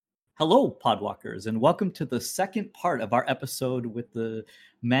Hello, Podwalkers, and welcome to the second part of our episode with the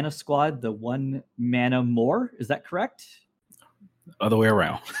Mana Squad, the one mana more. Is that correct? Other way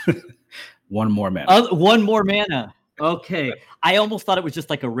around. One more mana. One more mana. Okay. I almost thought it was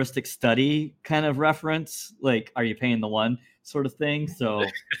just like a Ristic Study kind of reference, like, are you paying the one sort of thing? So,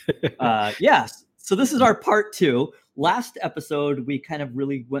 yes. So this is our part two. Last episode, we kind of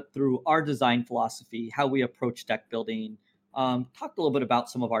really went through our design philosophy, how we approach deck building, talked a little bit about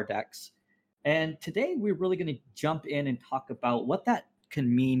some of our decks. And today we're really going to jump in and talk about what that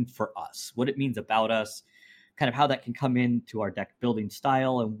can mean for us, what it means about us, kind of how that can come into our deck building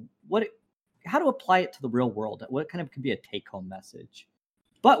style, and how to apply it to the real world. What kind of can be a take-home message.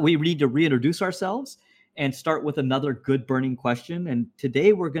 But we need to reintroduce ourselves and start with another good burning question. And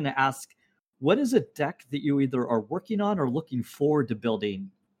today we're going to ask, what is a deck that you either are working on or looking forward to building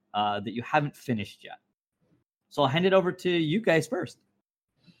that you haven't finished yet? So I'll hand it over to you guys first.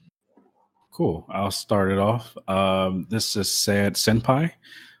 Cool. I'll start it off. This is Sad Senpai,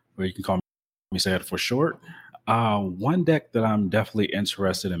 or you can call me Sad for short. One deck that I'm definitely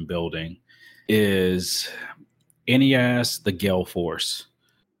interested in building is NES, the Gale Force.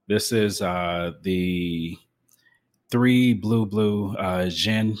 This is the 3 blue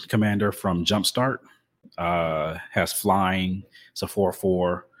Jin commander from Jumpstart. Has flying. It's a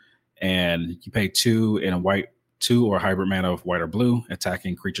 4/4, and you pay 2 in a white. 2 or hybrid mana of white or blue,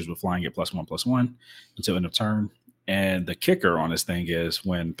 attacking creatures with flying at +1/+1 until end of turn. And the kicker on this thing is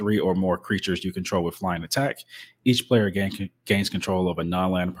when 3 or more creatures you control with flying attack, each player gains control of a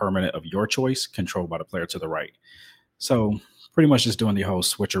non-land permanent of your choice, controlled by the player to the right. So pretty much just doing the whole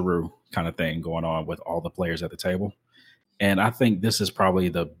switcheroo kind of thing going on with all the players at the table. And I think this is probably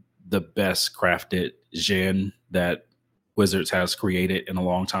the best crafted Jin that Wizards has created in a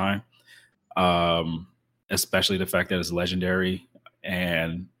long time. Especially the fact that it's legendary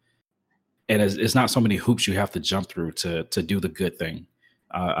and it's not so many hoops you have to jump through to do the good thing.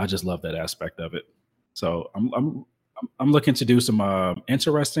 I just love that aspect of it. So I'm looking to do some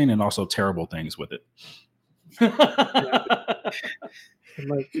interesting and also terrible things with it.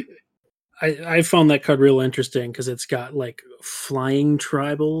 I found that card real interesting because it's got like flying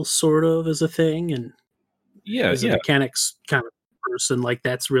tribal sort of as a thing, and as a mechanics kind of person, like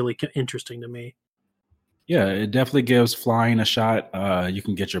that's really interesting to me. Yeah, it definitely gives flying a shot. You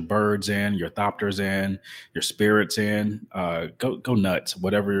can get your birds in, your thopters in, your spirits in. Go nuts.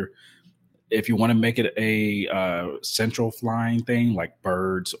 Whatever. If you want to make it a central flying thing like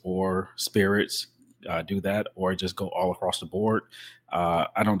birds or spirits, do that, or just go all across the board.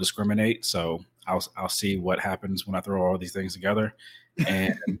 I don't discriminate, so I'll see what happens when I throw all these things together.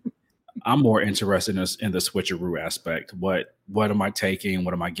 And I'm more interested in the switcheroo aspect. What am I taking?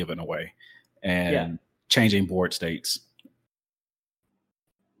 What am I giving away? And changing board states.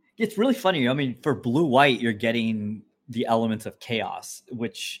 It's really funny. I mean, for blue-white, you're getting the elements of chaos,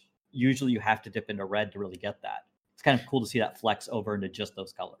 which usually you have to dip into red to really get that. It's kind of cool to see that flex over into just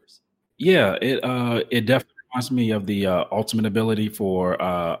those colors. Yeah, it definitely reminds me of the ultimate ability for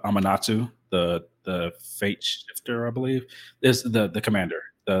Amanatu, the Fate Shifter, I believe. Is the commander,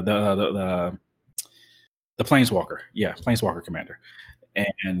 the Planeswalker. Yeah, Planeswalker commander.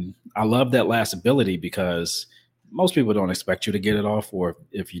 And I love that last ability because most people don't expect you to get it off, or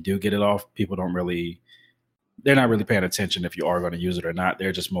if you do get it off, they're not really paying attention if you are going to use it or not.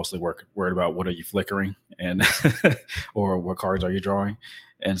 They're just mostly worried about what are you flickering and or what cards are you drawing.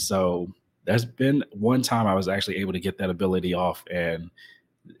 And so there's been one time I was actually able to get that ability off, and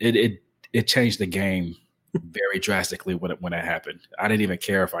it changed the game very drastically when it happened. I didn't even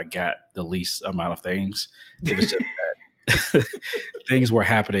care if I got the least amount of things. It was just that things were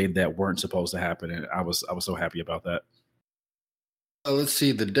happening that weren't supposed to happen, and I was so happy about that. Let's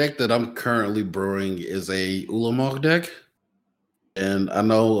see. The deck that I'm currently brewing is a Ulamog deck, and I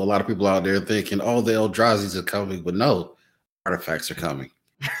know a lot of people out there thinking, "Oh, the Eldrazi's are coming," but no, artifacts are coming.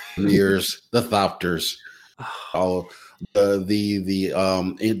 Mirrors, the Thopters, all the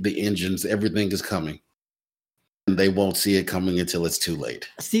engines, everything is coming. And they won't see it coming until it's too late.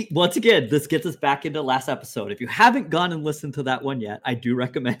 See, once again, this gets us back into last episode. If you haven't gone and listened to that one yet, I do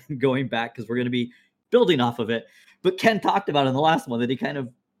recommend going back because we're going to be building off of it. But Ken talked about in the last one that he kind of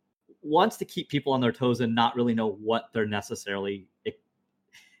wants to keep people on their toes and not really know what they're necessarily.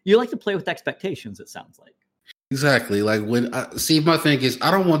 You like to play with expectations, it sounds like. Exactly. Like my thing is, I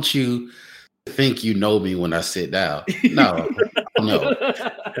don't want you to think you know me when I sit down. No, no.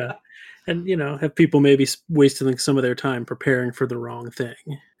 Yeah. And, have people maybe wasting some of their time preparing for the wrong thing.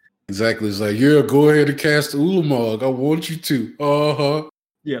 Exactly. It's like, yeah, go ahead and cast Ulamog. I want you to. Uh-huh.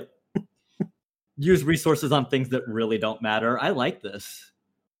 Yeah. Use resources on things that really don't matter. I like this.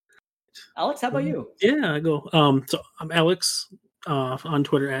 Alex, how about you? Yeah, I go. So I'm Alex on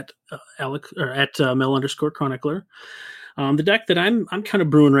Twitter at Alex or at Mel_Chronicler. The deck that I'm kind of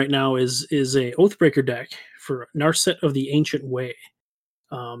brewing right now is a Oathbreaker deck for Narset of the Ancient Way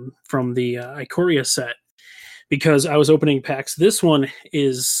from the Ikoria set. Because I was opening packs. This one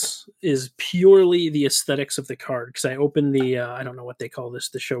is purely the aesthetics of the card. Because I opened the I don't know what they call this,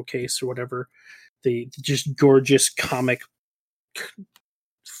 the showcase or whatever, the just gorgeous comic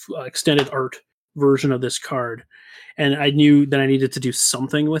extended art version of this card, and I knew that I needed to do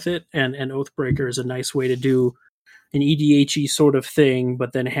something with it. And Oathbreaker is a nice way to do an EDHE sort of thing,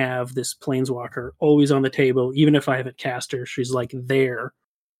 but then have this Planeswalker always on the table. Even if I haven't cast her, she's like there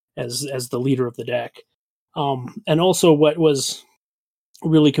as the leader of the deck. And also what was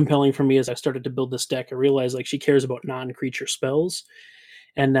really compelling for me as I started to build this deck, I realized like she cares about non-creature spells.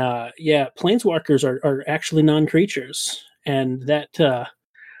 And Planeswalkers are actually non-creatures. And that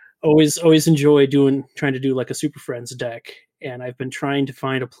always enjoy trying to do like a Super Friends deck. And I've been trying to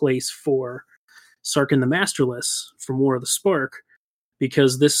find a place for Sarkhan the Masterless from War of the Spark,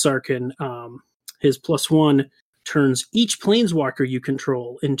 because this Sarkhan, his +1 turns each Planeswalker you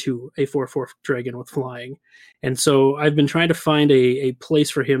control into a 4/4 dragon with flying. And so I've been trying to find a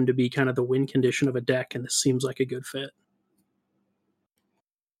place for him to be kind of the win condition of a deck, and this seems like a good fit.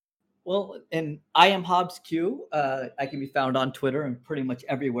 Well, and I am Hobbs Q. I can be found on Twitter and pretty much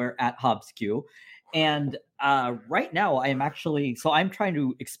everywhere at Hobbs Q. And right now I am I'm trying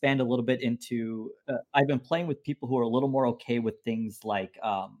to expand a little bit into, I've been playing with people who are a little more okay with things like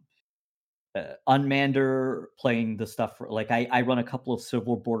Unmander, playing the stuff for, like I run a couple of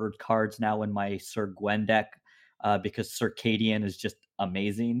silver bordered cards now in my Sir Gwen deck because Circadian is just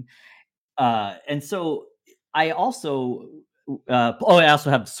amazing. And so I also I also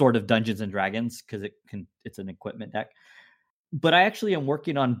have Sword of Dungeons and Dragons because it's an equipment deck. But I actually am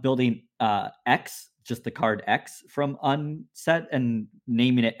working on building X, just the card X from Unset, and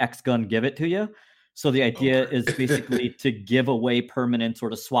naming it X Gun Give It to You. So the idea is basically to give away permanents or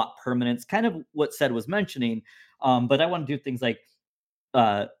to swap permanents, kind of what Sed was mentioning. But I want to do things like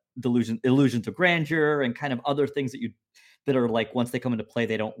illusions of grandeur and kind of other things that are like, once they come into play,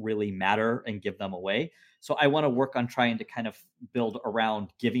 they don't really matter, and give them away. So I want to work on trying to kind of build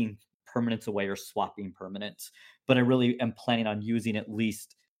around giving permanents away or swapping permanents. But I really am planning on using at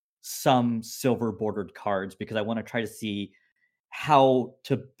least some silver bordered cards, because I want to try to see how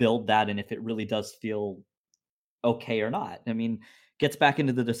to build that and if it really does feel okay or not. I mean, gets back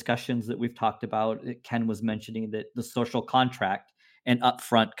into the discussions that we've talked about. Ken was mentioning that the social contract, and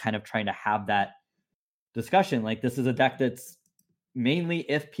upfront kind of trying to have that discussion. Like, this is a deck that's mainly,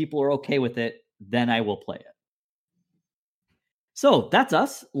 if people are okay with it, then I will play it. So that's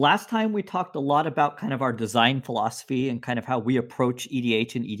us. Last time we talked a lot about kind of our design philosophy and kind of how we approach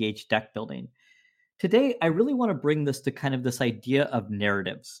EDH and EDH deck building. Today, I really want to bring this to kind of this idea of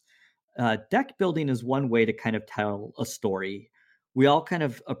narratives. Deck building is one way to kind of tell a story. We all kind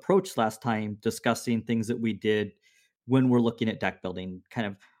of approached last time discussing things that we did when we're looking at deck building, kind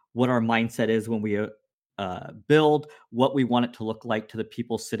of what our mindset is when we build, what we want it to look like to the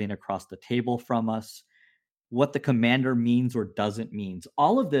people sitting across the table from us, what the commander means or doesn't mean.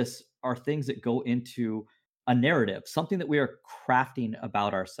 All of this are things that go into a narrative, something that we are crafting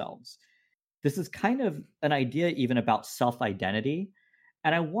about ourselves. This is kind of an idea even about self-identity.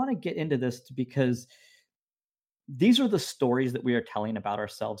 And I want to get into this because these are the stories that we are telling about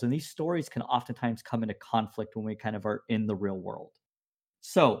ourselves. And these stories can oftentimes come into conflict when we kind of are in the real world.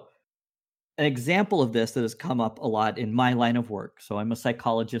 So an example of this that has come up a lot in my line of work, so I'm a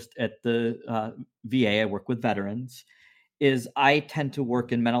psychologist at the VA, I work with veterans, is I tend to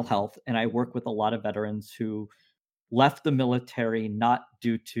work in mental health, and I work with a lot of veterans who left the military not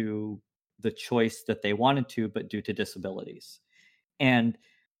due to the choice that they wanted to, but due to disabilities. And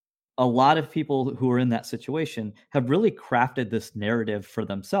a lot of people who are in that situation have really crafted this narrative for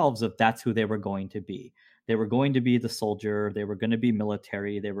themselves of that's who they were going to be. They were going to be the soldier. They were going to be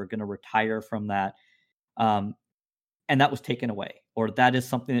military. They were going to retire from that. And that was taken away, or that is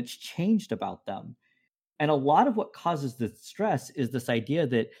something that's changed about them. And a lot of what causes the stress is this idea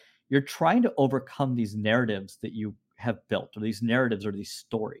that you're trying to overcome these narratives that you have built, or these narratives or these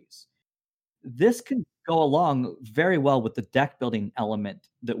stories. This can go along very well with the deck building element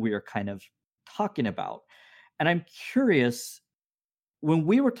that we are kind of talking about. And I'm curious, when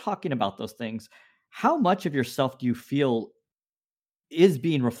we were talking about those things, how much of yourself do you feel is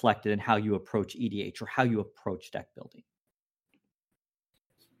being reflected in how you approach EDH or how you approach deck building?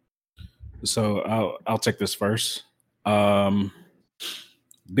 So I'll take this first.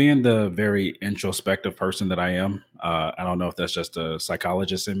 being the very introspective person that I am, I don't know if that's just a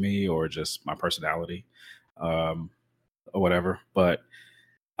psychologist in me or just my personality, um, or whatever. But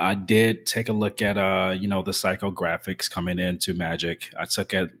I did take a look at the psychographics coming into Magic. I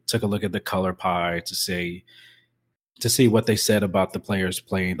took a look at the color pie to see what they said about the players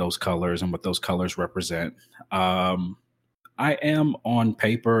playing those colors and what those colors represent. Um, I am on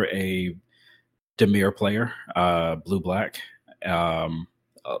paper a Demir player, blue black. Um,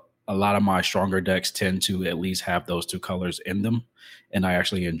 a, a lot of my stronger decks tend to at least have those two colors in them, and I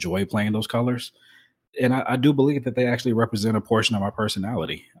actually enjoy playing those colors. And I do believe that they actually represent a portion of my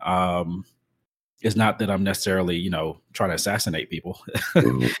personality. It's not that I'm necessarily, trying to assassinate people.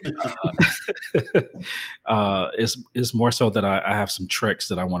 It's more so that I have some tricks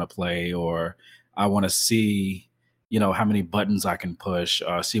that I want to play, or I want to see, how many buttons I can push,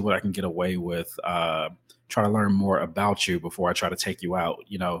 see what I can get away with, try to learn more about you before I try to take you out.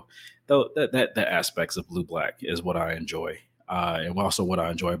 Though that aspects of blue black is what I enjoy, and also what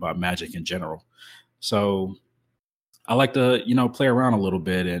I enjoy about Magic in general. So I like to, play around a little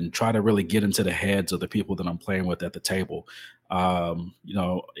bit and try to really get into the heads of the people that I'm playing with at the table. I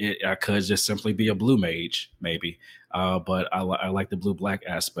could just simply be a blue mage, maybe, but I like the blue black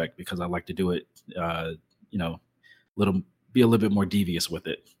aspect because I like to do it, little be a little bit more devious with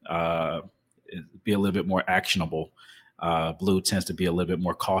it, be a little bit more actionable. Blue tends to be a little bit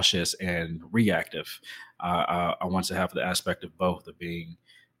more cautious and reactive. I want to have the aspect of both, of being,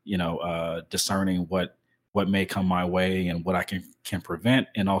 discerning what may come my way and what I can prevent,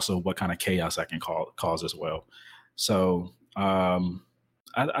 and also what kind of chaos I can cause as well. So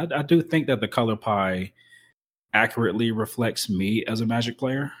I do think that the color pie accurately reflects me as a Magic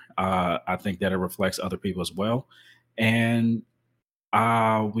player. I think that it reflects other people as well. And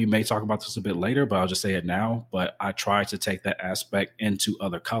we may talk about this a bit later, but I'll just say it now. But I try to take that aspect into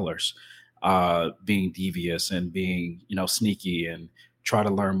other colors, being devious and being, sneaky, and try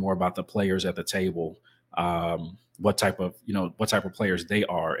to learn more about the players at the table, what type of players they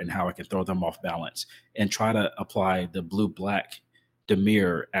are and how I can throw them off balance, and try to apply the blue black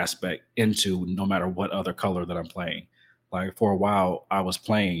Demir aspect into no matter what other color that I'm playing. Like for a while I was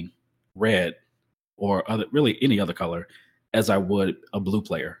playing red or really any other color as I would a blue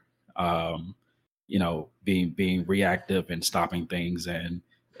player. Being reactive and stopping things and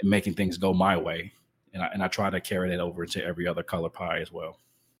making things go my way. And I try to carry that over to every other color pie as well.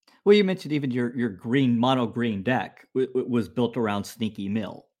 Well, you mentioned even your green mono green deck was built around Sneaky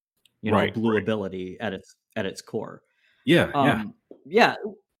Mill, Right. blue ability at its core. Yeah. Yeah.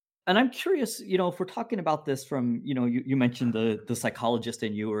 And I'm curious, if we're talking about this from, you mentioned the psychologist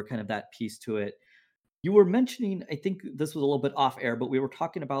in you, or kind of that piece to it. You were mentioning, I think this was a little bit off air, but we were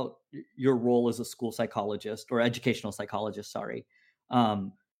talking about your role as a school psychologist, or educational psychologist, sorry,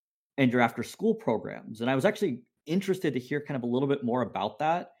 and your after school programs. And I was actually interested to hear kind of a little bit more about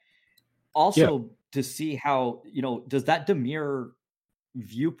that. Also, to see how, does that Demir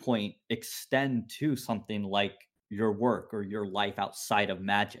viewpoint extend to something like your work or your life outside of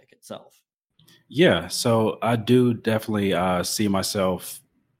Magic itself? Yeah. So I do definitely see myself.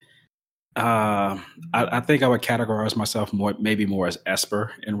 I think I would categorize myself maybe more as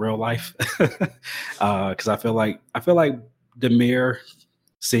Esper in real life, because I feel like Demir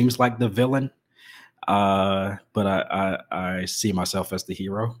seems like the villain, but I see myself as the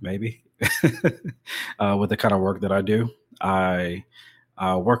hero, maybe, with the kind of work that I do. I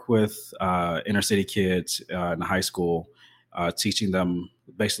work with inner city kids in high school, teaching them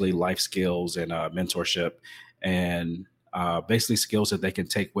basically life skills and mentorship, and basically skills that they can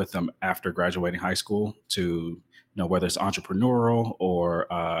take with them after graduating high school to, whether it's entrepreneurial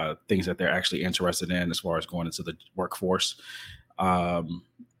or things that they're actually interested in as far as going into the workforce,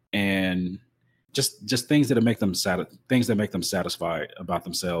 and just things that make them satisfied about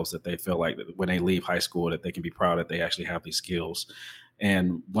themselves, that they feel like that when they leave high school that they can be proud that they actually have these skills.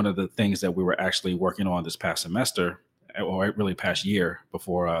 And one of the things that we were actually working on this past semester, or really past year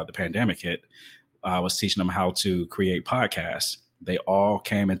before the pandemic hit, I was teaching them how to create podcasts. They all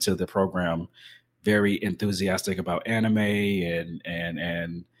came into the program very enthusiastic about anime and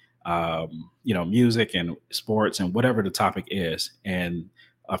music and sports and whatever the topic is. And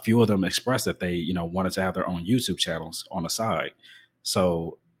a few of them expressed that they, wanted to have their own YouTube channels on the side.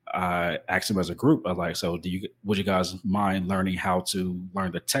 So I asked them as a group, I was like, so would you guys mind learning how to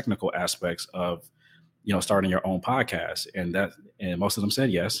learn the technical aspects of, starting your own podcast? And most of them said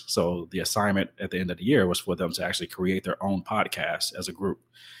yes. So the assignment at the end of the year was for them to actually create their own podcast as a group.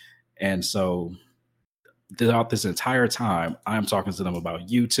 And so throughout this entire time, I'm talking to them about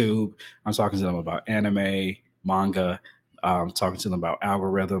YouTube. I'm talking to them about anime, manga, talking to them about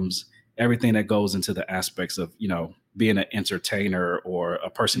algorithms, everything that goes into the aspects of, being an entertainer or a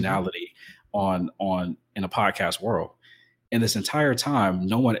personality on in a podcast world. And this entire time,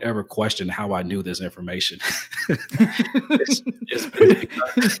 no one ever questioned how I knew this information. It's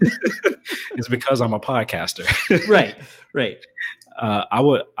because I'm a podcaster. Right. I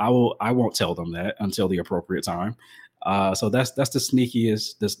won't tell them that until the appropriate time. So that's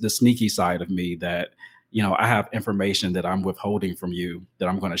the sneaky side of me that, I have information that I'm withholding from you that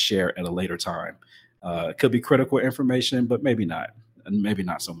I'm going to share at a later time. It could be critical information, but maybe not, and maybe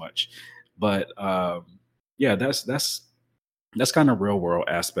not so much. But that's kind of real world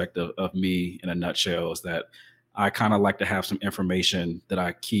aspect of me in a nutshell, is that I kind of like to have some information that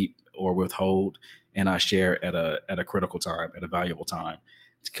I keep or withhold, and I share at a critical time, at a valuable time,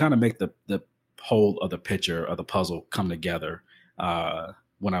 to kind of make the whole of the picture of the puzzle come together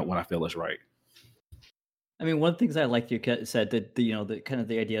when I feel it's right. I mean, one of the things I liked you said that the kind of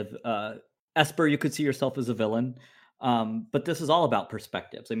the idea of Esper, you could see yourself as a villain, but this is all about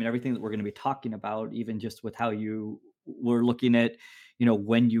perspectives. I mean, everything that we're going to be talking about, even just with how you were looking at,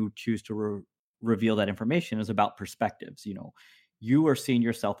 when you choose to reveal that information, is about perspectives. You are seeing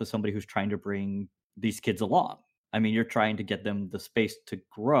yourself as somebody who's trying to bring these kids along. I mean, you're trying to get them the space to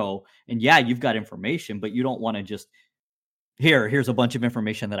grow, and yeah, you've got information, but you don't want to just here's a bunch of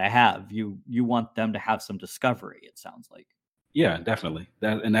information that I have. You want them to have some discovery, it sounds like. Yeah, definitely.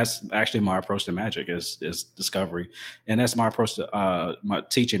 That's actually my approach to magic is discovery. And that's my approach to my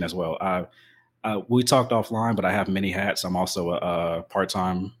teaching as well. We talked offline, but I have many hats. I'm also a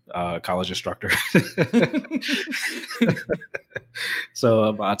part-time college instructor.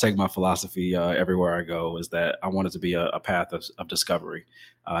 So I take my philosophy everywhere I go, is that I want it to be a path of discovery,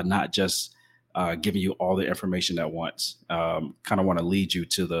 not just giving you all the information at once. Kind of want to lead you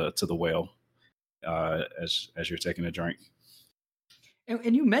to the well as you're taking a drink.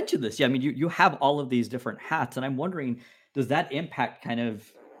 And you mentioned this. Yeah, I mean, you have all of these different hats, and I'm wondering, does that impact kind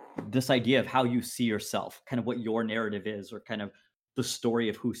of this idea of how you see yourself, kind of what your narrative is, or kind of the story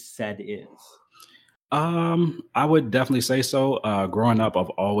of who Ced is? I would definitely say so. Growing up, I've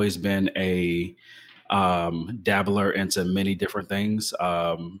always been a dabbler into many different things.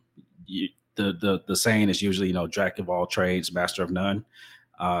 The saying is usually, jack of all trades, master of none.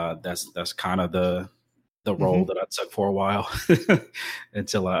 That's kind of the role that I took for a while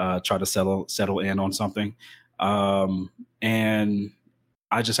until I tried to settle in on something. And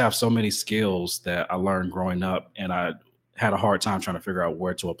I just have so many skills that I learned growing up, and I had a hard time trying to figure out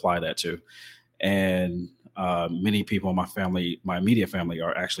where to apply that to. And many people in my family, my immediate family,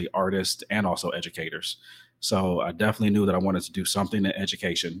 are actually artists and also educators. So I definitely knew that I wanted to do something in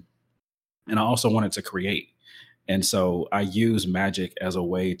education, and I also wanted to create. And so I use magic as a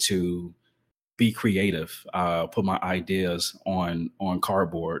way to be creative, put my ideas on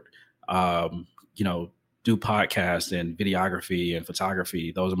cardboard, do podcasts and videography and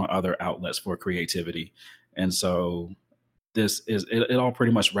photography. Those are my other outlets for creativity. And so it all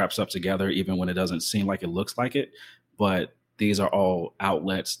pretty much wraps up together, even when it doesn't seem like it looks like it. But these are all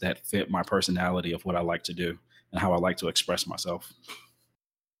outlets that fit my personality of what I like to do and how I like to express myself.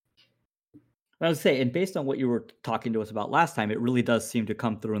 I would say, and based on what you were talking to us about last time, it really does seem to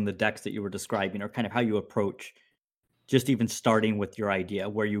come through in the decks that you were describing, or kind of how you approach just even starting with your idea,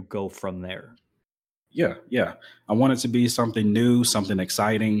 where you go from there. Yeah. I want it to be something new, something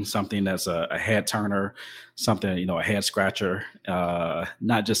exciting, something that's a head turner, something, a head scratcher,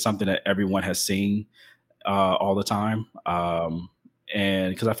 not just something that everyone has seen all the time.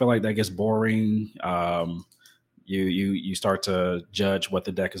 And because I feel like that gets boring. You start to judge what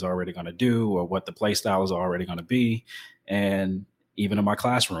the deck is already going to do or what the play style is already going to be. And even in my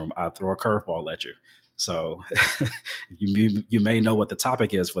classroom, I throw a curveball at you. So you may know what the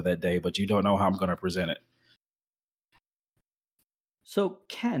topic is for that day, but you don't know how I'm going to present it. So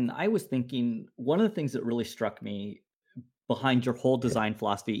Ken, I was thinking, one of the things that really struck me behind your whole design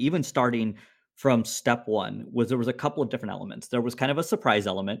philosophy, even starting from step one, was there was a couple of different elements. There was kind of a surprise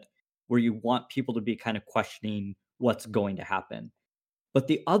element where you want people to be kind of questioning what's going to happen. But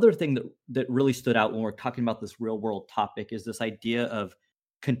the other thing that really stood out when we're talking about this real world topic is this idea of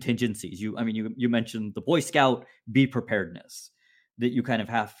contingencies. You mentioned the Boy Scout be preparedness, that you kind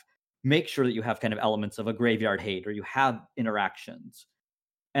of make sure that you have kind of elements of a graveyard hate, or you have interactions.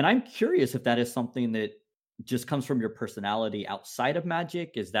 And I'm curious if that is something that just comes from your personality outside of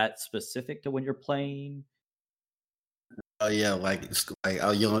Magic. Is that specific to when you're playing? Yeah,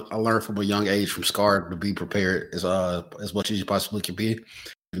 I learned from a young age from Scar to be prepared as much as you possibly can be,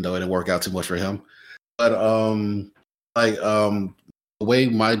 even though it didn't work out too much for him. But the way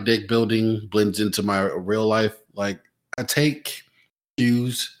my deck building blends into my real life, I I take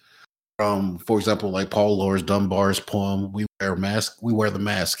cues from, for example, like Paul Laura's Dunbar's poem, We Wear a Mask, We Wear the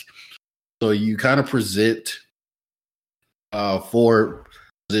Mask. So you kind of present for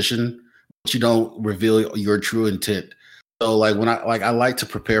position, but you don't reveal your true intent. So like when I like to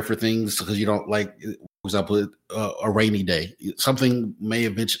prepare for things because you don't like, for example, a rainy day. Something may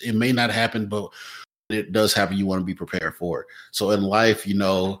eventually, it may not happen, but it does happen. You want to be prepared for it. So in life,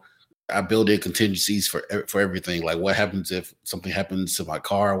 I build in contingencies for everything. Like what happens if something happens to my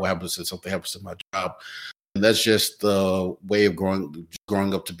car? What happens if something happens to my job? And that's just the way of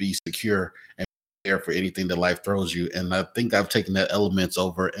growing up to be secure and prepare for anything that life throws you. And I think I've taken that elements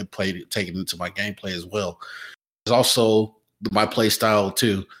over and taken it into my gameplay as well. There's also my play style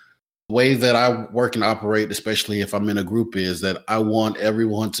too. The way that I work and operate, especially if I'm in a group, is that I want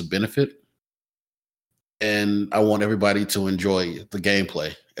everyone to benefit. And I want everybody to enjoy the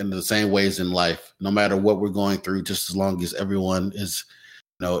gameplay in the same ways in life, no matter what we're going through, just as long as everyone is,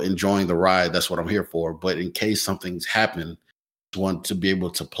 enjoying the ride. That's what I'm here for. But in case something's happened, I want to be able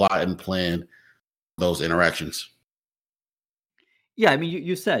to plot and plan those interactions. Yeah, I mean,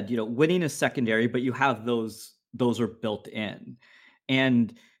 you said, winning is secondary, but you have those are built in.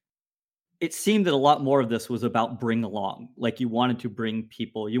 And it seemed that a lot more of this was about bring along. Like you wanted to bring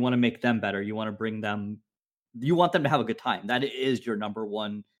people, you want to make them better. You want to bring them, you want them to have a good time. That is your number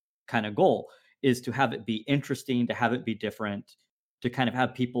one kind of goal, is to have it be interesting, to have it be different, to kind of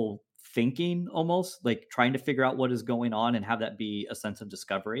have people thinking, almost like trying to figure out what is going on and have that be a sense of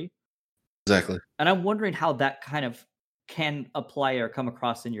discovery. Exactly. And I'm wondering how that kind of can apply or come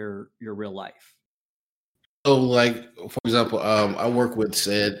across in your real life. So, like, for example, I work with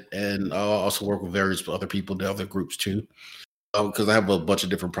SED, and I also work with various other people, the other groups too, because I have a bunch of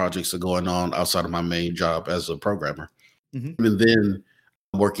different projects that are going on outside of my main job as a programmer. Mm-hmm. And then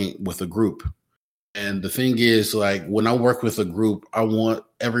I'm working with a group. And the thing is, like, when I work with a group, I want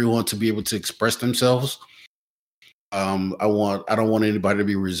everyone to be able to express themselves. I don't want anybody to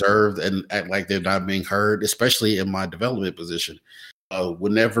be reserved and act like they're not being heard, especially in my development position.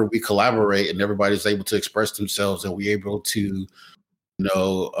 Whenever we collaborate and everybody's able to express themselves and we're able to,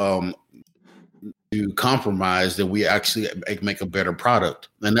 to compromise, that we actually make a better product.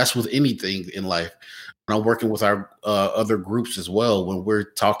 And that's with anything in life. When I'm working with our other groups as well, when we're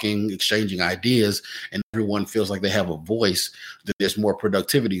talking, exchanging ideas, and everyone feels like they have a voice, then there's more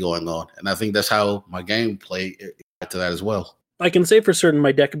productivity going on. And I think that's how my gameplay to that as well. I can say for certain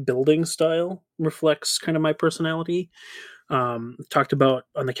my deck building style reflects kind of my personality. Talked about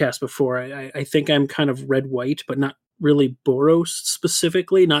on the cast before. I think I'm kind of red-white, but not really Boros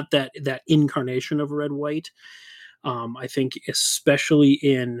specifically, not that incarnation of red-white. I think especially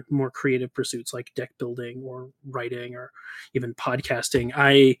in more creative pursuits like deck building or writing or even podcasting,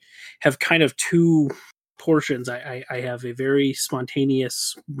 I have kind of two portions. I have a very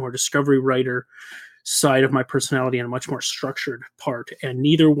spontaneous, more discovery writer side of my personality and a much more structured part, and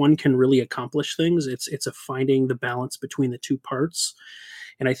neither one can really accomplish things. It's a finding the balance between the two parts.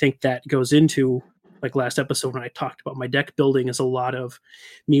 And I think that goes into, like last episode when I talked about my deck building, is a lot of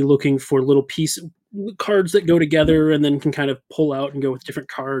me looking for little cards that go together and then can kind of pull out and go with different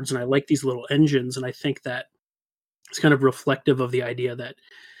cards. And I like these little engines. And I think that it's kind of reflective of the idea that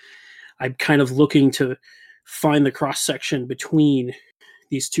I'm kind of looking to find the cross section between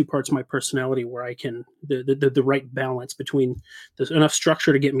these two parts of my personality, where I can the right balance between there's enough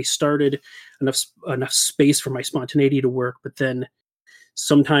structure to get me started, enough space for my spontaneity to work, but then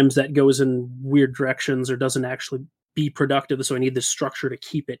sometimes that goes in weird directions or doesn't actually be productive. So I need the structure to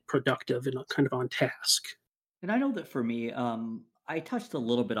keep it productive and kind of on task. And I know that for me, I touched a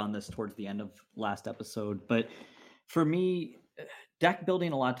little bit on this towards the end of last episode, but for me, deck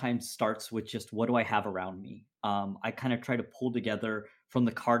building a lot of times starts with just what do I have around me? I kind of try to pull together from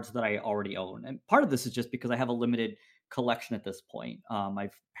the cards that I already own. And part of this is just because I have a limited collection at this point.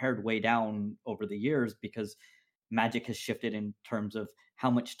 I've pared way down over the years because Magic has shifted in terms of how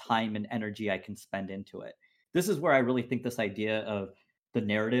much time and energy I can spend into it. This is where I really think this idea of the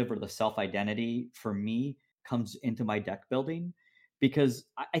narrative or the self-identity for me comes into my deck building, because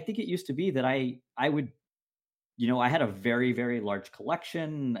I think it used to be that I would, I had a very, very large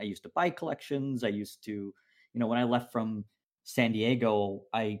collection. I used to buy collections. I used to, when I left from San Diego,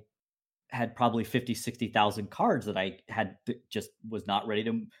 I had probably 50, 60,000 cards that I had just was not ready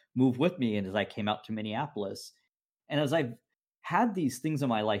to move with me. And as I came out to Minneapolis, and as I've had these things in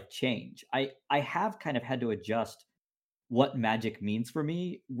my life change, I have kind of had to adjust what Magic means for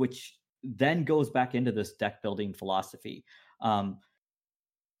me, which then goes back into this deck building philosophy.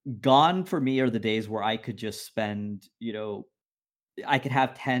 Gone for me are the days where I could just spend, I could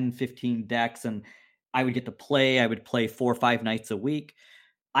have 10, 15 decks and I would get to play. I would play 4 or 5 nights a week.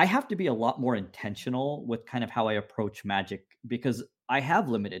 I have to be a lot more intentional with kind of how I approach Magic because I have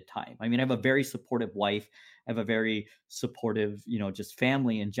limited time. I mean, I have a very supportive wife. I have a very supportive, just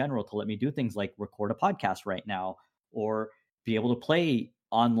family in general to let me do things like record a podcast right now or be able to play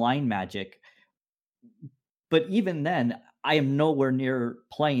online Magic. But even then, I am nowhere near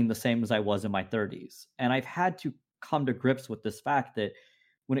playing the same as I was in my 30s. And I've had to come to grips with this fact that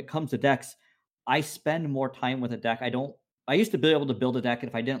when it comes to decks, I spend more time with a deck. I used to be able to build a deck, and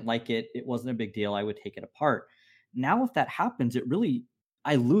if I didn't like it, it wasn't a big deal. I would take it apart. Now, if that happens,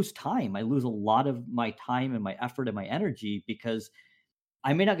 I lose time. I lose a lot of my time and my effort and my energy because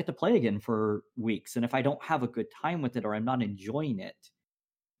I may not get to play again for weeks. And if I don't have a good time with it or I'm not enjoying it,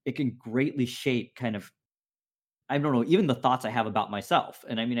 it can greatly shape kind of, I don't know, even the thoughts I have about myself.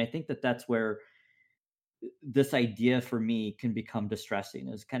 And I mean, I think that that's where this idea for me can become distressing,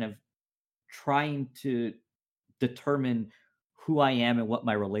 is kind of trying to determine who I am and what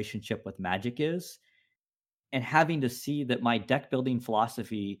my relationship with Magic is, and having to see that my deck building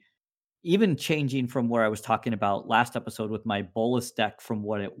philosophy, even changing from where I was talking about last episode with my Bolas deck from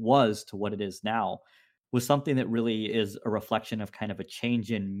what it was to what it is now, was something that really is a reflection of kind of a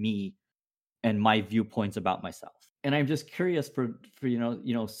change in me and my viewpoints about myself. And I'm just curious for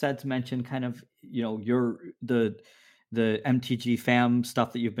Sed's mentioned kind of, your the MTG fam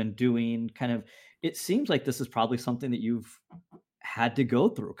stuff that you've been doing. Kind of, it seems like this is probably something that you've had to go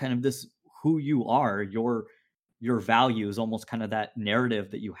through. Kind of this, who you are, your values, almost kind of that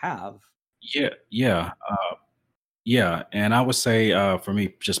narrative that you have. Yeah. And I would say for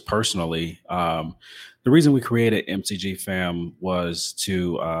me, just personally, the reason we created MTG Fam was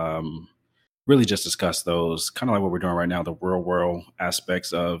to really just discuss those, kind of like what we're doing right now, the real world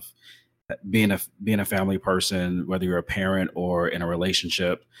aspects of being a family person, whether you're a parent or in a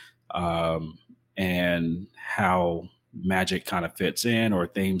relationship, and how Magic kind of fits in, or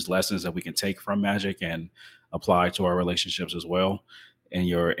themes, lessons that we can take from Magic and apply to our relationships as well in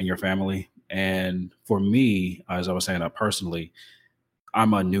your family. And for me, as I was saying, personally,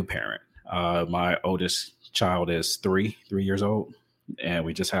 I'm a new parent. My oldest child is 3 years old, and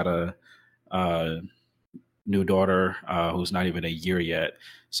we just had a new daughter who's not even a year yet.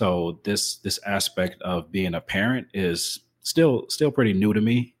 So this aspect of being a parent is still pretty new to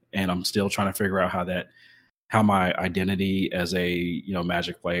me, and I'm still trying to figure out how my identity as a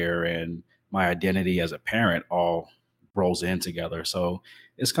Magic player and my identity as a parent all rolls in together. So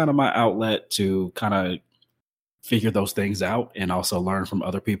it's kind of my outlet to kind of figure those things out and also learn from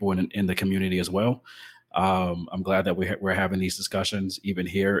other people in the community as well. I'm glad that we're having these discussions even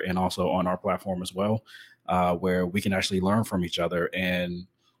here and also on our platform as well, where we can actually learn from each other. And,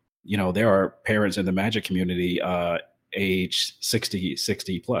 there are parents in the Magic community age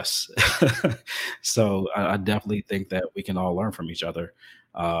 60 plus. So I definitely think that we can all learn from each other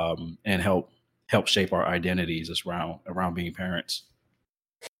and help shape our identities around being parents.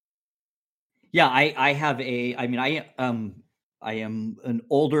 Yeah, I am an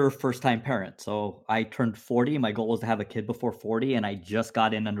older first-time parent. So I turned 40. My goal was to have a kid before 40, and I just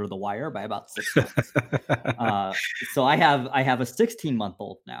got in under the wire by about 6 months. So I have a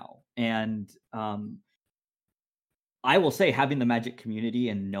 16-month-old now, and I will say, having the Magic community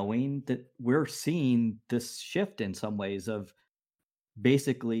and knowing that we're seeing this shift in some ways of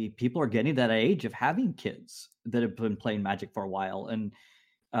basically people are getting that age of having kids that have been playing Magic for a while, and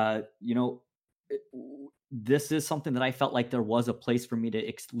this is something that I felt like there was a place for me to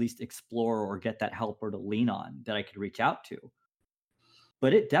at least explore or get that help or to lean on that I could reach out to.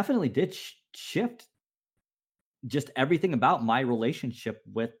 But it definitely did shift just everything about my relationship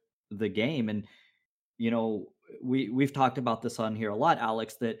with the game. And, we've talked about this on here a lot,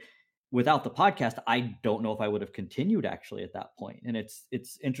 Alex, that without the podcast, I don't know if I would have continued actually at that point. And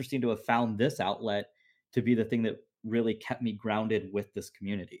it's interesting to have found this outlet to be the thing that really kept me grounded with this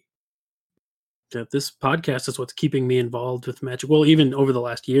community. This podcast is what's keeping me involved with Magic. Well, even over the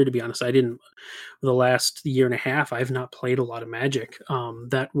last year, to be honest, the last year and a half, I've not played a lot of Magic.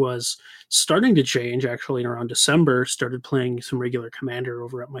 That was starting to change actually in around December, started playing some regular Commander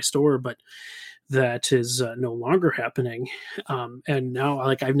over at my store, but that is no longer happening. And now,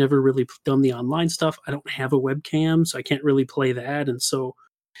 I've never really done the online stuff. I don't have a webcam, so I can't really play that. And so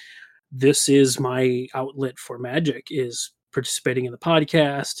this is my outlet for Magic, is participating in the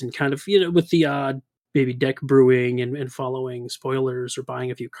podcast and kind of, with the odd maybe deck brewing and following spoilers or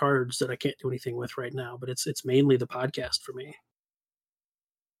buying a few cards that I can't do anything with right now. But it's mainly the podcast for me.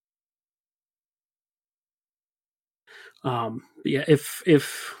 Yeah,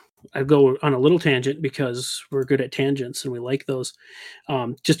 if I go on a little tangent because we're good at tangents and we like those.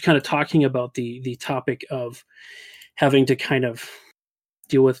 Just kind of talking about the topic of having to kind of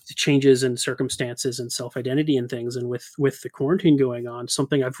deal with changes in circumstances and self-identity and things. And with the quarantine going on,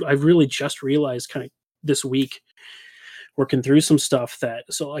 something I've really just realized kind of this week, working through some stuff that,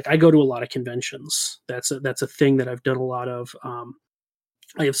 so like I go to a lot of conventions. That's a thing that I've done a lot of.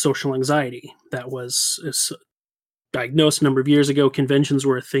 I have social anxiety that is diagnosed a number of years ago. Conventions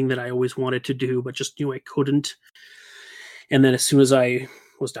were a thing that I always wanted to do, but just knew I couldn't. And then as soon as I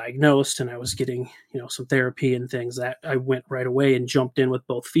was diagnosed and I was getting, some therapy and things, that I went right away and jumped in with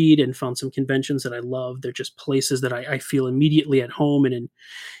both feet and found some conventions that I love. They're just places that I feel immediately at home and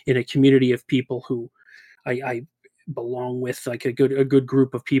in a community of people who I belong with, like a good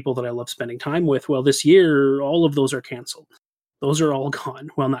group of people that I love spending time with. Well, this year, all of those are canceled. Those are all gone.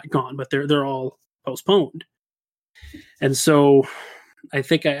 Well, not gone, but they're all postponed. And so I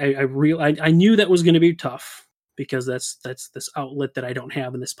think I knew that was going to be tough, because that's this outlet that I don't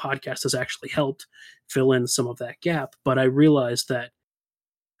have, and this podcast has actually helped fill in some of that gap. But I realized that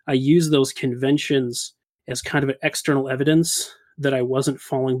I use those conventions as kind of an external evidence that I wasn't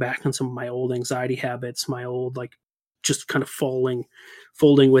falling back on some of my old anxiety habits, my old, like, just kind of folding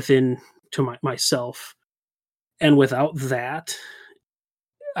within to myself. And without that,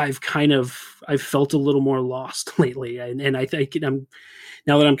 I've felt a little more lost lately. And I think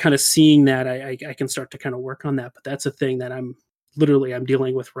now that I'm kind of seeing that, I can start to kind of work on that. But that's a thing that I'm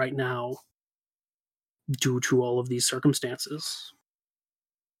dealing with right now due to all of these circumstances.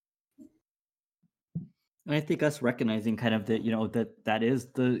 And I think us recognizing kind of that, that is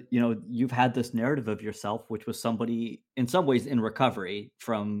the, you've had this narrative of yourself, which was somebody in some ways in recovery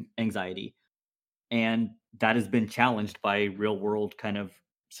from anxiety. And that has been challenged by real world kind of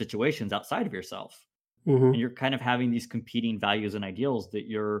situations outside of yourself. Mm-hmm. And you're kind of having these competing values and ideals that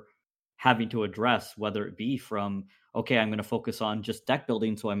you're having to address, whether it be from, okay, I'm going to focus on just deck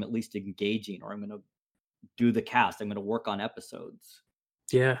building, so I'm at least engaging, or I'm going to do the cast, I'm going to work on episodes.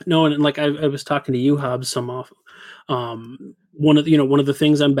 Yeah, no, and like I was talking to you, Hobbs, some off. One of the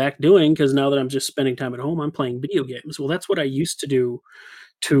things I'm back doing, because now that I'm just spending time at home, I'm playing video games. Well, that's what I used to do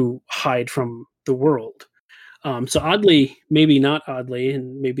to hide from the world. So oddly, maybe not oddly,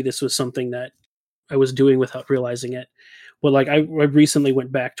 and maybe this was something that I was doing without realizing it. Well, like I recently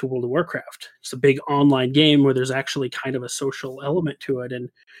went back to World of Warcraft. It's a big online game where there's actually kind of a social element to it, and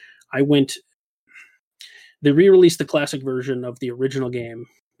they re-released the classic version of the original game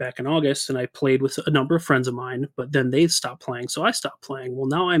back in August, and I played with a number of friends of mine, but then they stopped playing, so I stopped playing. Well,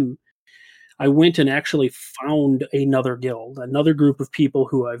 now I went and actually found another guild, another group of people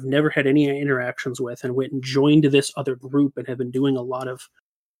who I've never had any interactions with, and went and joined this other group and have been doing a lot of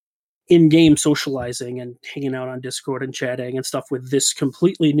in-game socializing and hanging out on Discord and chatting and stuff with this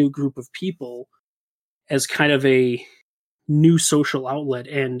completely new group of people as kind of a new social outlet.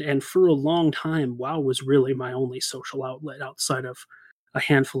 And for a long time, WoW was really my only social outlet outside of a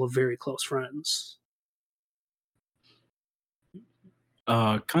handful of very close friends.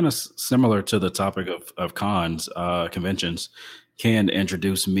 Kind of similar to the topic of conventions. Ken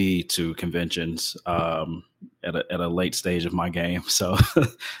introduced me to conventions at a late stage of my game. So,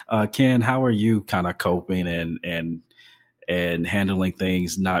 Ken, how are you kind of coping and handling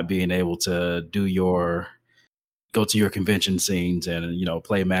things, not being able to go to your convention scenes and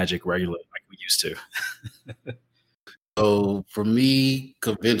play Magic regularly like we used to? So for me,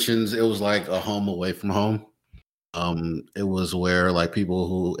 conventions, it was like a home away from home. It was where like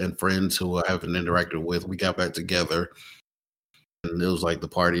people and friends who I haven't interacted with, we got back together, and it was like the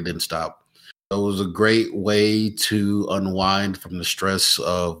party didn't stop. So it was a great way to unwind from the stress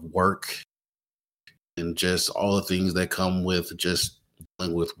of work and just all the things that come with just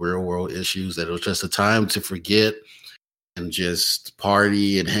dealing with real world issues. That it was just a time to forget and just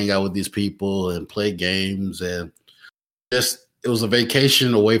party and hang out with these people and play games, and just it was a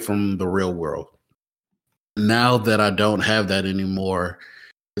vacation away from the real world. Now that I don't have that anymore,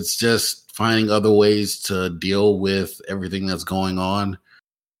 it's just finding other ways to deal with everything that's going on.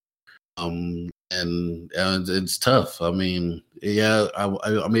 And it's tough. I mean, yeah,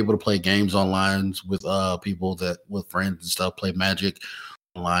 I'm able to play games online with people with friends and stuff, play Magic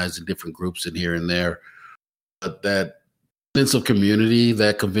online in different groups and here and there. But that sense of community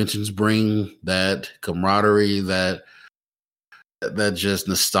that conventions bring, that camaraderie, that just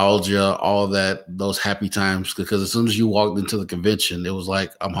nostalgia, all that, those happy times, because as soon as you walked into the convention, it was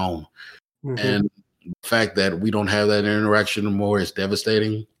like, I'm home. Mm-hmm. And the fact that we don't have that interaction anymore is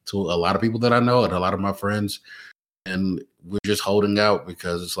devastating to a lot of people that I know and a lot of my friends. And we're just holding out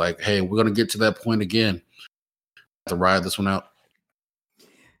because it's like, hey, we're going to get to that point again. To ride this one out.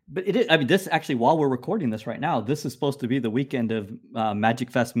 But it is, I mean, this actually, while we're recording this right now, this is supposed to be the weekend of Magic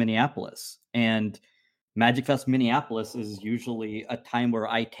Fest Minneapolis. And Magic Fest Minneapolis is usually a time where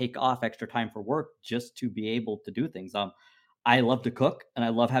I take off extra time for work just to be able to do things. I love to cook and I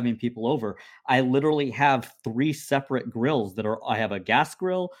love having people over. I literally have 3 separate grills I have a gas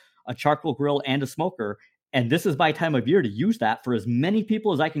grill, a charcoal grill, and a smoker. And this is my time of year to use that for as many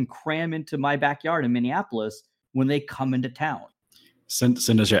people as I can cram into my backyard in Minneapolis when they come into town. Send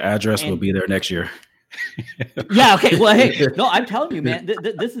us your address. We'll be there next year. Yeah. Okay. Well, hey, no, I'm telling you, man,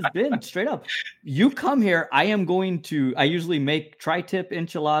 this has been straight up. You come here. I usually make tri-tip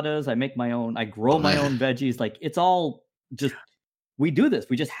enchiladas. I make my own, I grow my own veggies. Like it's all just, we do this.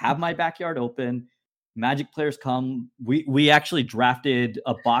 We just have my backyard open. Magic players come. We actually drafted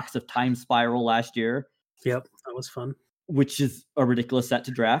a box of Time Spiral last year. Yep. That was fun. Which is a ridiculous set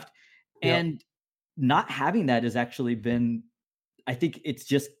to draft. Yep. And not having that has actually been, I think it's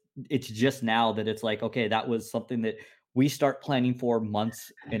just now that it's like, okay, that was something that we start planning for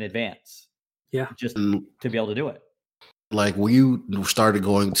months in advance. Yeah. Just to be able to do it. Like we started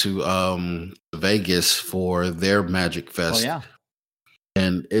going to Vegas for their Magic Fest. Oh, yeah.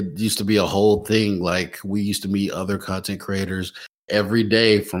 And it used to be a whole thing. Like we used to meet other content creators every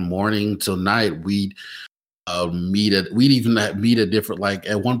day from morning till night. We'd meet at different, like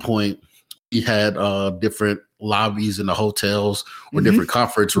at one point we had different lobbies in the hotels or different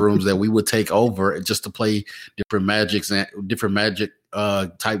conference rooms that we would take over just to play different magic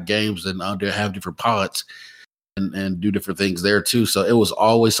type games and have different pods and do different things there too. So it was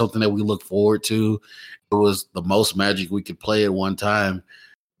always something that we looked forward to. It was the most Magic we could play at one time,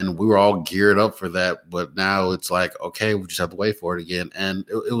 and we were all geared up for that. But now it's like, okay, we just have to wait for it again. And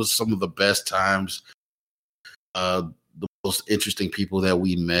it was some of the best times. The most interesting people that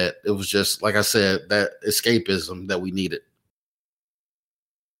we met. It was just, like I said, that escapism that we needed.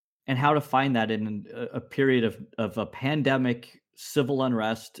 And how to find that in a period of a pandemic, civil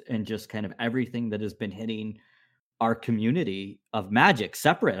unrest, and just kind of everything that has been hitting our community of Magic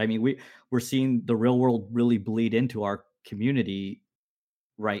separate. I mean, we're seeing the real world really bleed into our community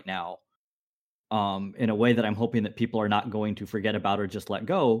right now in a way that I'm hoping that people are not going to forget about or just let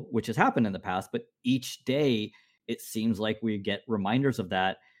go, which has happened in the past. But each day, it seems like we get reminders of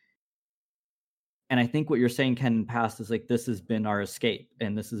that. And I think what you're saying, Ken, in the past is like, this has been our escape.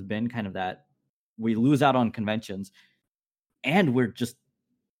 And this has been kind of that we lose out on conventions and we're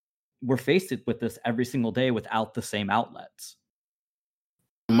faced with this every single day without the same outlets.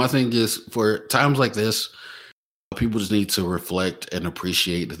 My thing is, for times like this, people just need to reflect and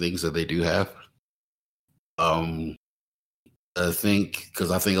appreciate the things that they do have. I think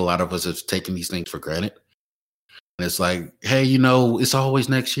a lot of us have taken these things for granted. And it's like, hey, it's always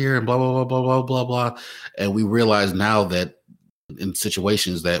next year and blah, blah, blah, blah, blah, blah, blah. And we realize now that in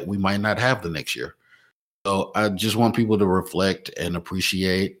situations that we might not have the next year. So I just want people to reflect and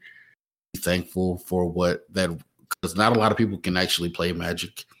appreciate, be thankful for because not a lot of people can actually play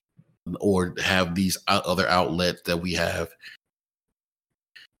Magic or have these other outlets that we have.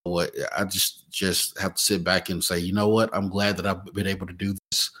 What I just have to sit back and say, you know what? I'm glad that I've been able to do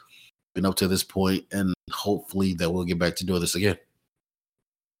this, been up to this point, and hopefully that we'll get back to doing this again.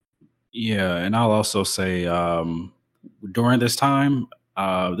 Yeah, and I'll also say during this time,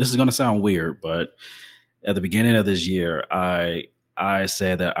 this is going to sound weird, but at the beginning of this year, I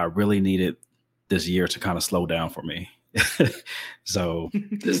said that I really needed this year to kind of slow down for me. So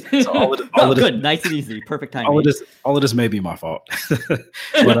all of this, good, nice and easy, perfect time. All of this may be my fault.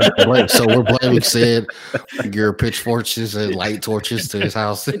 But, so we're blaming Sid, your pitchforks and light torches to his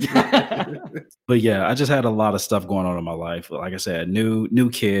house. But yeah, I just had a lot of stuff going on in my life. Like I said, new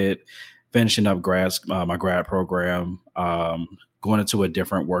kid, finishing up my grad program, going into a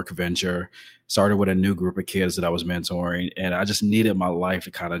different work venture, started with a new group of kids that I was mentoring, and I just needed my life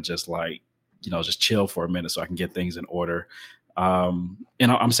to kind of just like, just chill for a minute so I can get things in order. And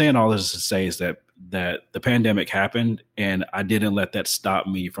I'm saying all this to say is that the pandemic happened and I didn't let that stop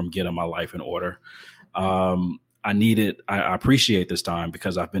me from getting my life in order. I appreciate this time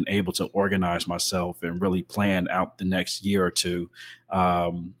because I've been able to organize myself and really plan out the next year or two,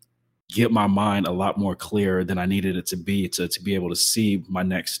 get my mind a lot more clear than I needed it to be able to see my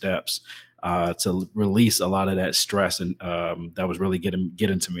next steps, to release a lot of that stress and that was really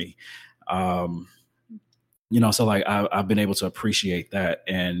getting to me. So like I've been able to appreciate that.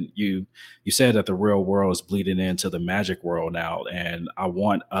 And you said that the real world is bleeding into the Magic world now. And I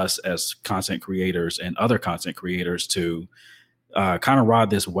want us as content creators and other content creators to kind of ride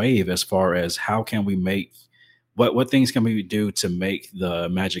this wave as far as how can we make, what things can we do to make the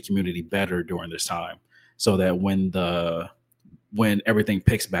Magic community better during this time so that when the when everything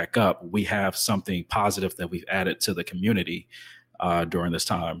picks back up, we have something positive that we've added to the community during this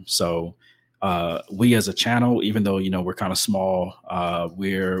time. So we as a channel, even though, we're kind of small,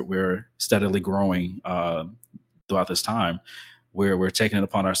 we're steadily growing throughout this time. We're taking it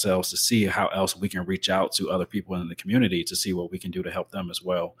upon ourselves to see how else we can reach out to other people in the community to see what we can do to help them as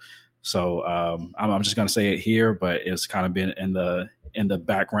well. So I'm just going to say it here, but it's kind of been in the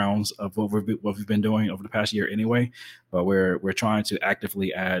backgrounds of what we've been doing over the past year anyway. But we're trying to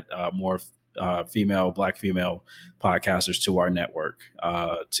actively add more Black female podcasters to our network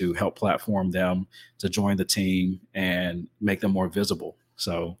to help platform them to join the team and make them more visible.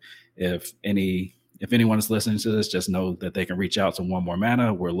 So if anyone is listening to this, just know that they can reach out to One More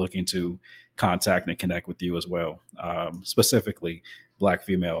Mana. We're looking to contact and connect with you as well, specifically Black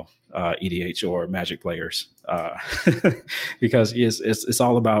female EDH or Magic players, because it's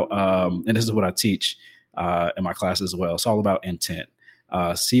all about, and this is what I teach in my class as well. It's all about intent.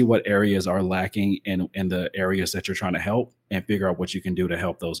 See what areas are lacking in the areas that you're trying to help, and figure out what you can do to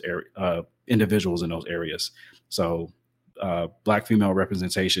help those individuals in those areas. So Black female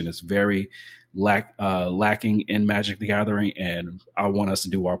representation is very lacking in Magic the Gathering, and I want us to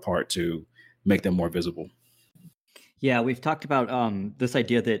do our part to make them more visible. Yeah, we've talked about this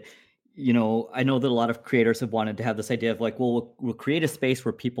idea that, I know that a lot of creators have wanted to have this idea of like, well, we'll create a space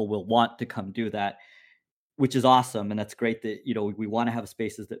where people will want to come do that, which is awesome. And that's great that, we want to have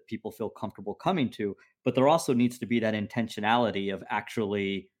spaces that people feel comfortable coming to, but there also needs to be that intentionality of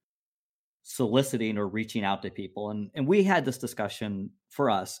actually soliciting or reaching out to people. And we had this discussion for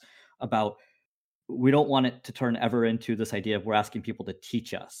us about, we don't want it to turn ever into this idea of we're asking people to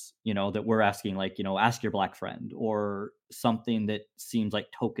teach us, that we're asking like, ask your Black friend or something that seems like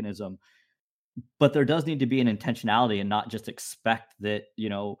tokenism. But there does need to be an intentionality and not just expect that,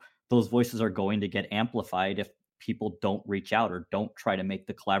 those voices are going to get amplified if people don't reach out or don't try to make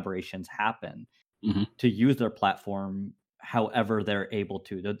the collaborations happen, to use their platform however they're able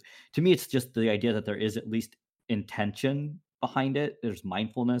to. To me, it's just the idea that there is at least intention behind it. There's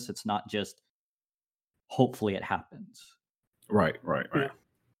mindfulness. It's not just hopefully it happens. Right. Yeah.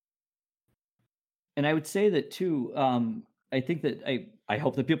 And I would say that too, I think that I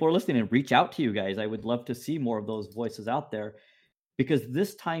hope that people are listening and reach out to you guys. I would love to see more of those voices out there, because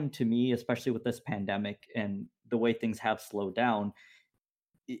this time to me, especially with this pandemic and the way things have slowed down,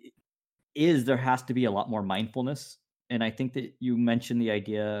 there has to be a lot more mindfulness. And I think that you mentioned the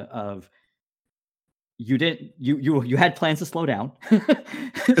idea of you had plans to slow down.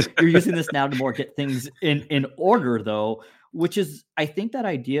 You're using this now to more get things in order, though, which is, I think that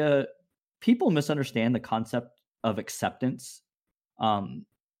idea, people misunderstand the concept of acceptance.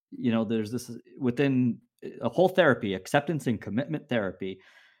 There's this within a whole therapy, acceptance and commitment therapy.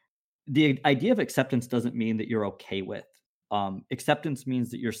 The idea of acceptance doesn't mean that you're okay with. Acceptance means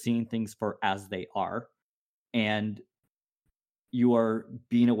that you're seeing things for as they are, and you are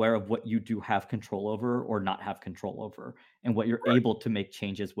being aware of what you do have control over or not have control over, and what you're able to make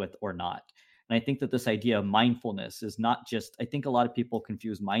changes with or not. And I think that this idea of mindfulness is not just, I think a lot of people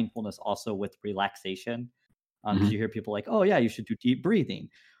confuse mindfulness also with relaxation. Because you hear people like, oh yeah, you should do deep breathing.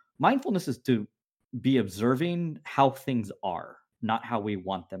 Mindfulness is to be observing how things are, not how we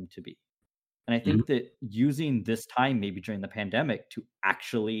want them to be. And I think that using this time, maybe during the pandemic, to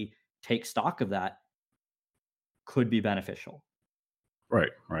actually take stock of that could be beneficial. Right.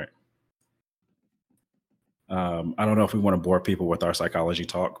 I don't know if we want to bore people with our psychology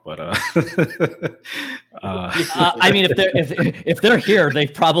talk, but I mean, if they're here, they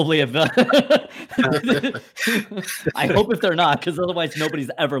probably have. I hope if they're not, because otherwise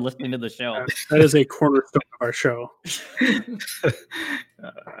nobody's ever listening to the show. That is a cornerstone of our show.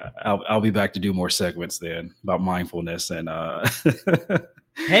 I'll be back to do more segments then about mindfulness and.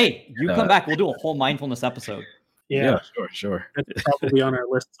 Hey, you come back. We'll do a whole mindfulness episode. Yeah, sure. That's probably on our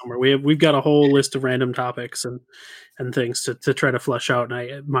list somewhere. We've got a whole list of random topics and things to try to flesh out,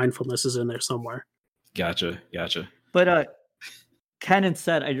 and mindfulness is in there somewhere. Gotcha. But Ken and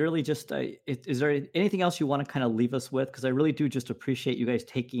Seth, I really just, is there anything else you want to kind of leave us with? Because I really do just appreciate you guys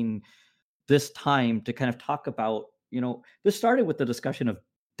taking this time to kind of talk about, this started with the discussion of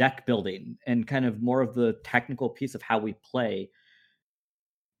deck building and kind of more of the technical piece of how we play.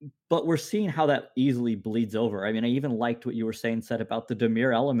 But we're seeing how that easily bleeds over. I mean, I even liked what you were saying, Seth, about the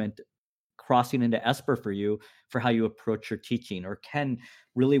Dimir element crossing into Esper for you, for how you approach your teaching, or Ken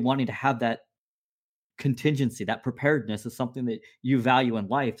really wanting to have that contingency, that preparedness is something that you value in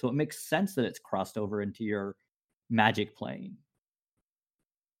life. So it makes sense that it's crossed over into your Magic playing.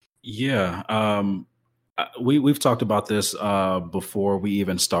 Yeah. We've talked about this before we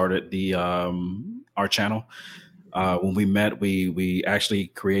even started our channel. When we met, we actually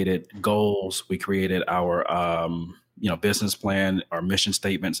created goals. We created our business plan, our mission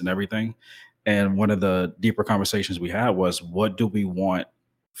statements, and everything. And one of the deeper conversations we had was, what do we want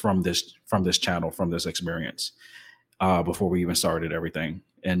from this channel, from this experience, before we even started everything.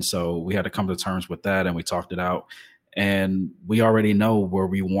 And so we had to come to terms with that, and we talked it out. And we already know where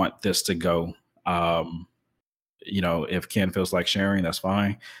we want this to go. If Ken feels like sharing, that's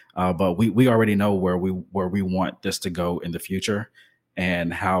fine. But we already know where we want this to go in the future,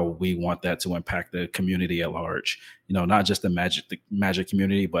 and how we want that to impact the community at large. Not just the magic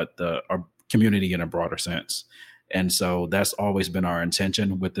community, but our community in a broader sense. And so that's always been our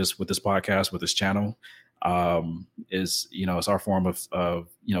intention with this podcast, with this channel. It's our form of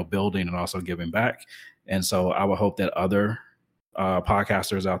building and also giving back. And so I would hope that other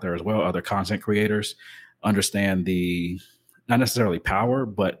podcasters out there as well, other content creators, understand the, not necessarily power,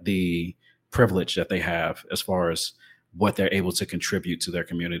 but the privilege that they have as far as what they're able to contribute to their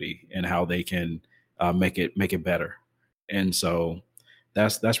community and how they can make it better. And so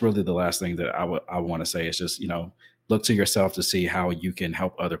that's really the last thing that I want to say is just, look to yourself to see how you can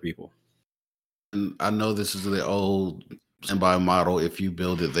help other people. And I know this is the old Standby model. If you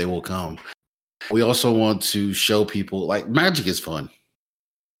build it, they will come. We also want to show people, like, Magic is fun.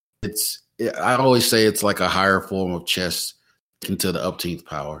 I always say it's like a higher form of chess into the upteenth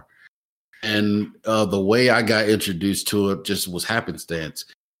power. And the way I got introduced to it just was happenstance.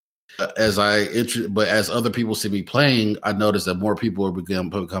 But as other people see me playing, I noticed that more people are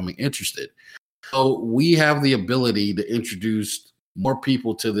becoming interested. So we have the ability to introduce more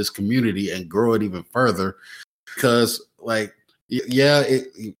people to this community and grow it even further. Because,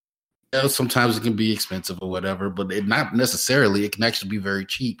 sometimes it can be expensive or whatever, but not necessarily. It can actually be very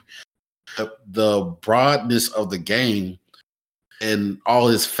cheap. The broadness of the game and all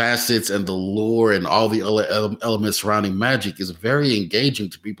its facets and the lore and all the other elements surrounding Magic is very engaging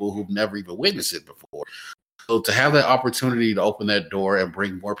to people who've never even witnessed it before. So to have that opportunity to open that door and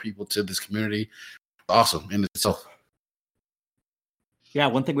bring more people to this community, awesome in itself. Yeah,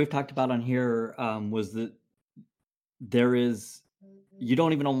 one thing we've talked about on here was that you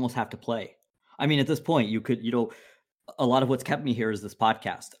don't even almost have to play. I mean, at this point, you could, a lot of what's kept me here is this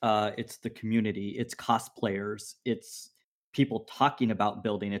podcast. It's the community, it's cosplayers, it's people talking about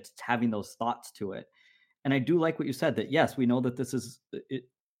building, it's having those thoughts to it. And I do like what you said, that yes, we know that this is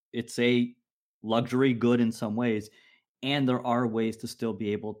it's a luxury good in some ways, and there are ways to still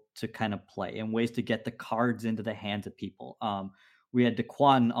be able to kind of play and ways to get the cards into the hands of people. We had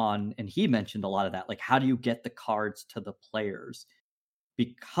Daquan on, and he mentioned a lot of that. Like, how do you get the cards to the players?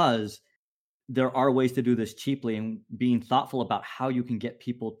 Because there are ways to do this cheaply, and being thoughtful about how you can get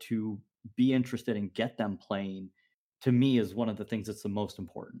people to be interested and get them playing, to me, is one of the things that's the most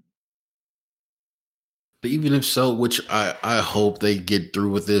important. But even if so, which I hope they get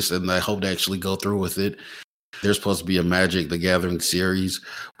through with this, and I hope they actually go through with it. There's supposed to be a Magic the Gathering series,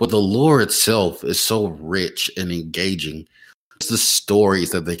 but the lore itself is so rich and engaging. It's the stories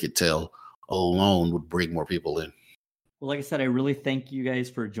that they could tell alone would bring more people in. Well, like I said, I really thank you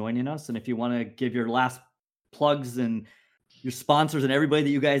guys for joining us. And if you want to give your last plugs and your sponsors and everybody that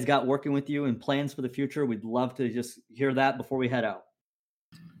you guys got working with you and plans for the future, we'd love to just hear that before we head out.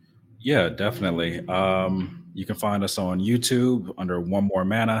 Yeah, definitely. You can find us on YouTube under One More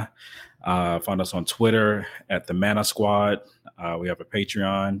Mana. Find us on Twitter at the Mana Squad. We have a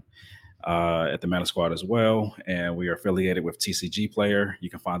Patreon at the Mana Squad as well, and we are affiliated with TCG Player. You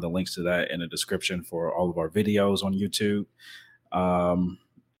can find the links to that in the description for all of our videos on YouTube.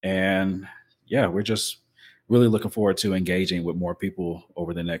 And yeah, we're just really looking forward to engaging with more people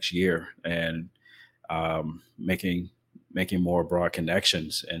over the next year, and making more broad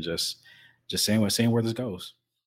connections, and just seeing where this goes.